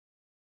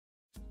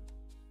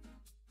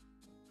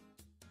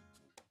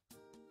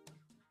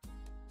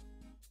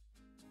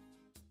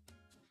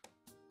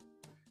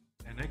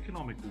an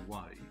economical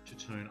way to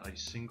turn a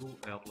single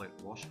outlet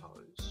wash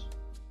hose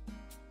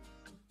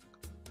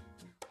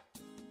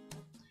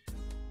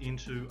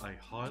into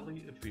a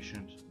highly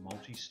efficient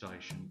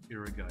multi-station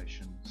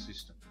irrigation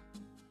system.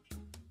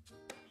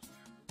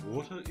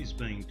 Water is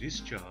being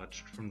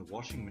discharged from the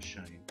washing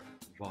machine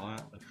via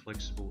a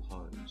flexible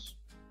hose.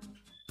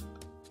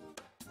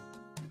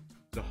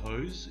 The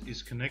hose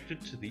is connected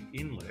to the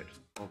inlet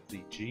of the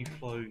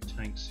GFlow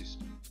tank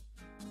system.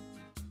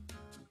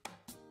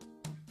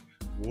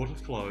 Water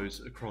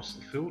flows across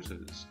the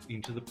filters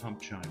into the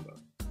pump chamber.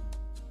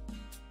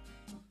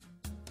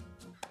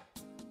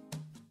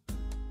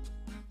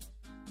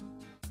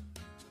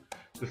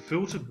 The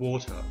filtered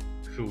water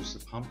fills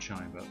the pump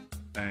chamber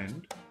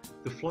and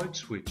the float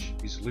switch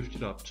is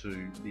lifted up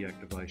to the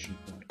activation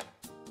point.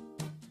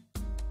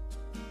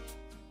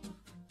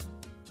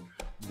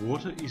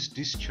 Water is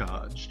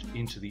discharged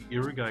into the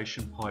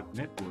irrigation pipe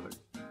network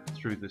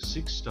through the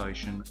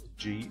 6-station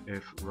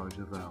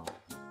GFrotor valve.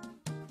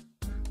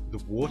 The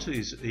water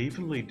is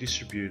evenly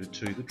distributed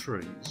to the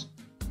trees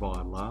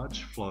via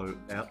large flow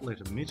outlet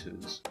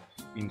emitters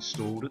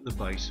installed at the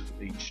base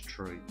of each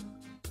tree.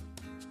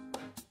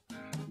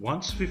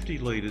 Once 50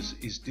 litres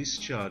is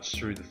discharged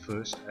through the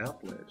first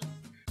outlet,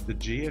 the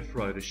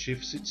GFrotor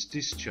shifts its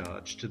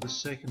discharge to the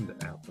second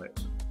outlet.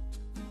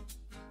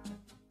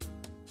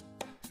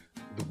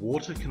 The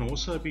water can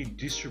also be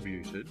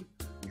distributed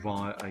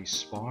via a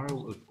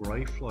spiral of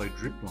Greywater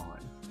drip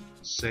line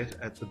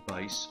set at the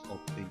base of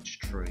each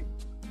tree.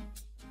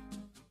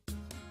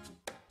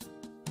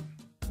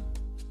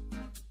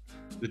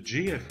 The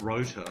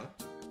GFrotor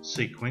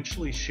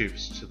sequentially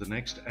shifts to the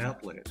next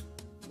outlet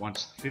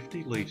once the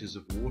 50 litres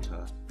of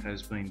water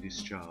has been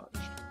discharged.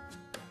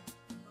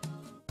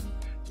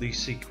 The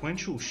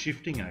sequential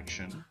shifting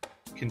action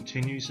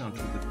continues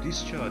until the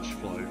discharge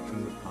flow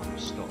from the pump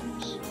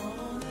stops.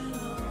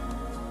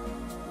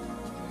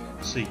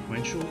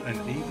 Sequential and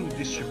even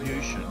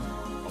distribution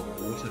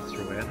of water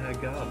throughout our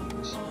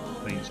gardens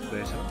means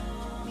better,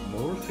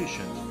 more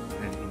efficient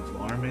and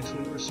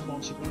environmentally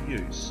responsible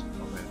use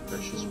of our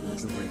precious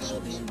water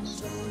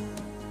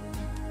resources.